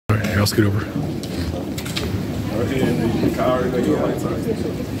I'll scoot over.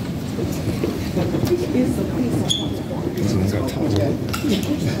 This one's got tons of it.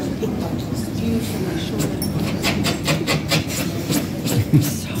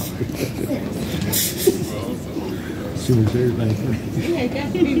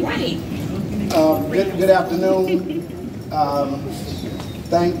 Good afternoon.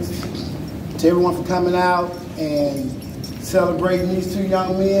 Thanks to everyone for coming out and celebrating these two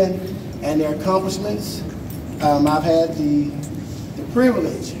young men and their accomplishments. I've had the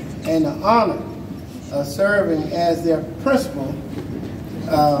privilege and the honor of serving as their principal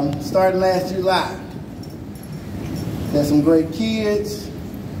starting last July. There's some great kids.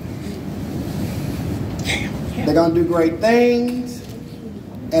 They're going to do great things.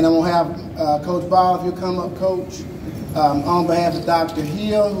 And I'm going to have Coach Ball, if you'll come up, Coach, on behalf of Dr.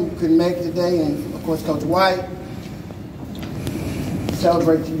 Hill, who couldn't make it today, and of course Coach White,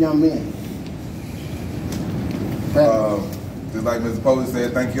 celebrate you young men. Just like Mr. Posey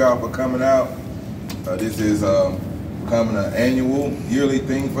said, thank you all for coming out. This is becoming an annual, yearly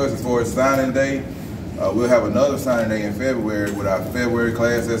thing for us as far as signing day. We'll have another signing day in February with our February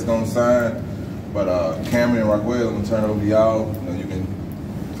class that's going to sign. But Cameron and Rockwell, I'm going to turn it over to y'all. You can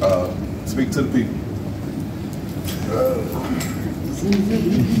speak to the people.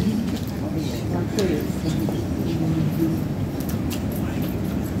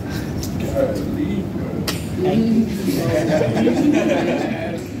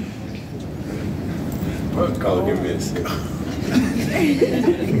 Call give me a second.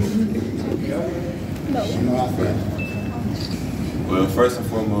 Well, first and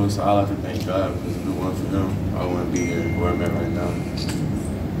foremost, I like to thank God because if it weren't for Him, I wouldn't be here where I'm at right now.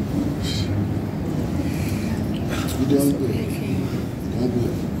 You're doing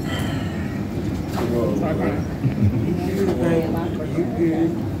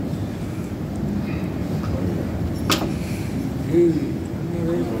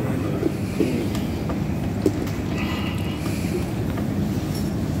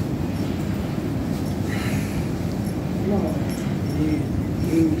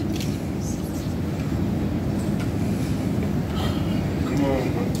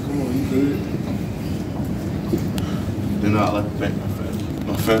good. Then I'd like to thank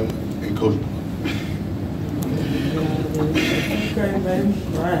my family and Coach. Okay, baby.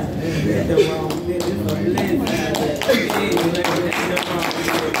 Right.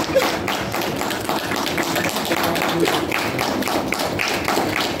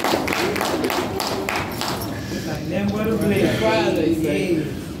 Then what a blessing. Friday, baby.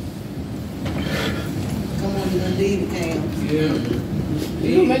 Come on, you done did it, Cam. Yeah.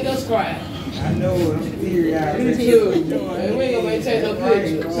 You make us cry. I know, I'm teary eyed. Me too. We ain't gonna maintain no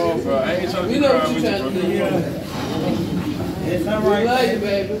picture. Come on, bro. I ain't trying to cry. We know what you trying to do. It's all right. We love you,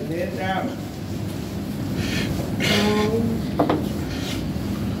 baby. It's out.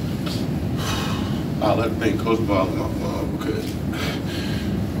 I'd like to thank Coach Ball and my mom because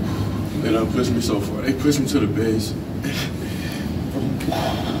they done pushed me so far. They pushed me to the base.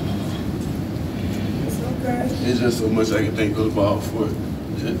 It's okay. It's just so much I can thank Coach Ball for.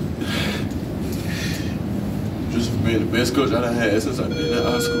 Just for being the best coach I done had since I've been in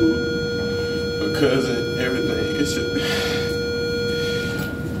high school. My cousin, everything. It's just...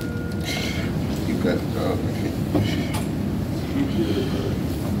 You got the dog, man.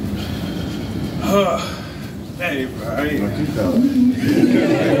 Hey, bro. I ain't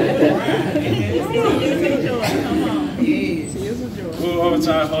It's a joy. Full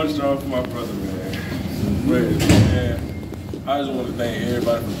overtime, holding strong for my brother, man. But, man, I just want to thank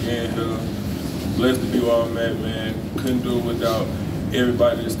everybody for being here. Blessed to be where I'm at, man. Couldn't do it without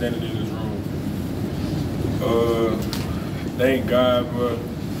everybody that's standing in this room. Thank God, bro.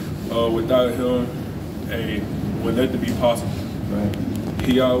 Without him, hey, would nothing be possible. Right.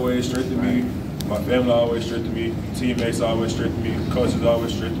 He always strengthened me. My family always strengthened me. Teammates always strengthened me. Coaches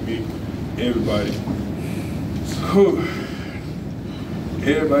always strengthened me. Everybody. Whew.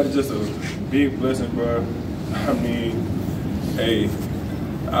 Everybody's just a big blessing, bro. I mean, hey,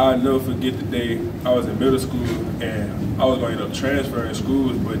 I'll never forget the day I was in middle school and I was going to end up transferring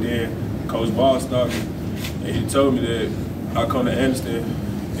schools, but then Coach Ball stopped me and he told me that I come to Anderson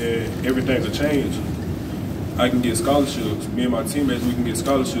and everything's a change. I can get scholarships. Me and my teammates, we can get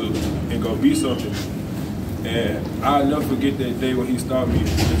scholarships and go be something. And I'll never forget that day when he stopped me and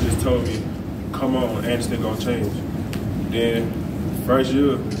just told me, come on, Anderson gonna change. Then, first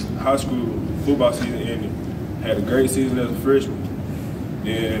year, high school, football season ended. Had a great season as a freshman.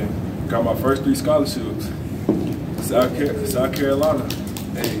 Then, got my first 3 scholarships. South Carolina,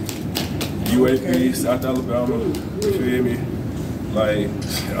 hey, UAB, South Alabama, you feel me? Like,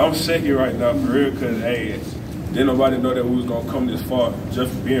 I'm shaking right now for real, cause hey, didn't nobody know that we was gonna come this far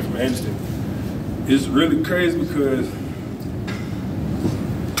just for being from Anderson. It's really crazy because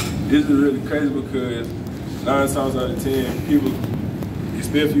 9 times out of 10 people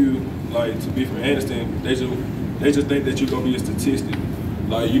expect you like to be from Anderson. They just think that you're gonna be a statistic.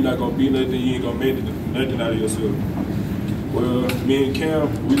 Like you're not gonna be nothing, you ain't gonna make nothing out of yourself. Well, me and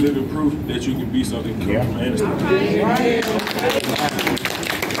Cam, we live in proof that you can be something come from Anderson.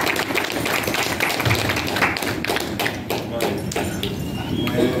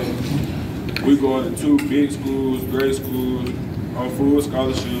 Man, we going to 2 big schools, great schools, on full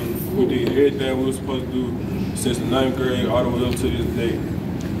scholarship. We did everything we were supposed to do since the 9th grade all the way up to this day.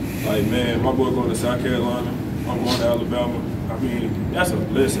 Like, man, my boy going to South Carolina, I'm going to Alabama. I mean, that's a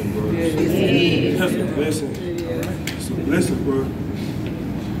blessing, bro. That's a blessing. It's a blessing, bro.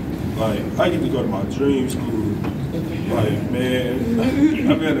 Like, I get to go to my dream school. Like, man,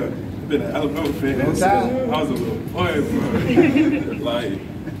 I've been an Alabama fan since I was a little boy, bro. Like,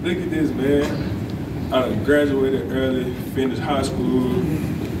 look at this, man. I done graduated early, finished high school.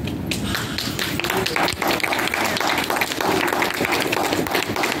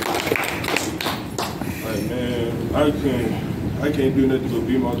 Like, man, I can't do nothing but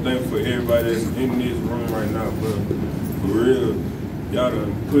be more thankful for everybody that's in this room right now, bro. For real, y'all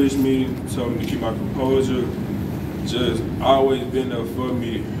done pushed me, told me to keep my composure, just always been there for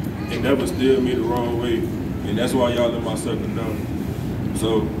me, and never steered me the wrong way. And that's why y'all in my circle now.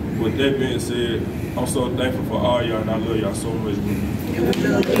 So, with that being said, I'm so thankful for all y'all, and I love y'all so much, bro.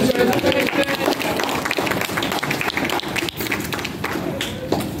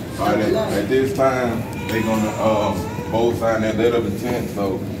 All right, at this time, they're gonna both sign that letter of intent,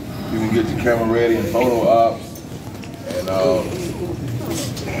 so you can get your camera ready and photo ops, and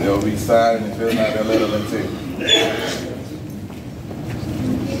they'll be signing and filling out that letter of intent.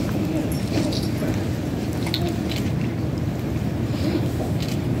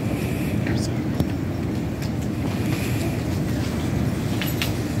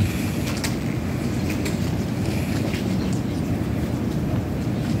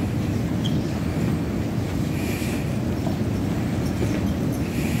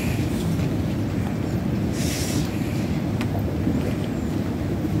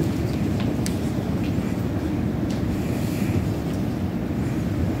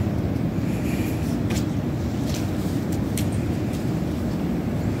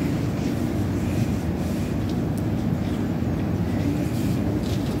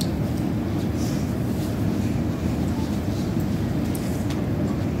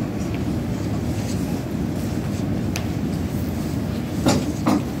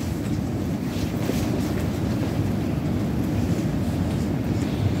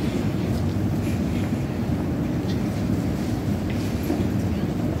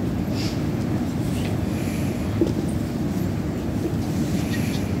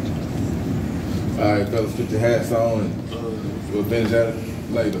 All right, fellas, put your hats on and we'll finish at it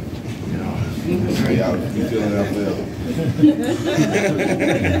later. Hey, y'all be feeling out there.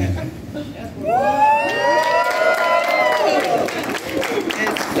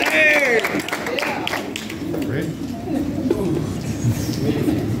 Ready?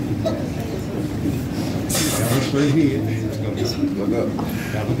 Y'all straight here. Let's go. Look up.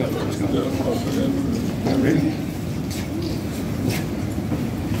 Y'all look up. Let's go. Y'all ready?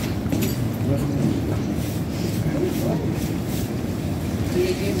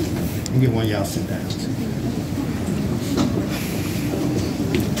 Let me get one of y'all sit down.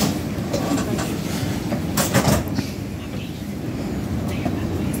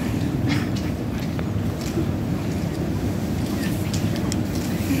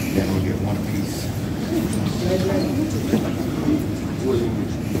 Then we'll get one piece.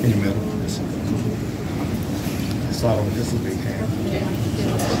 In the middle. Slide over just a big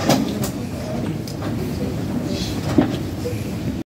hand.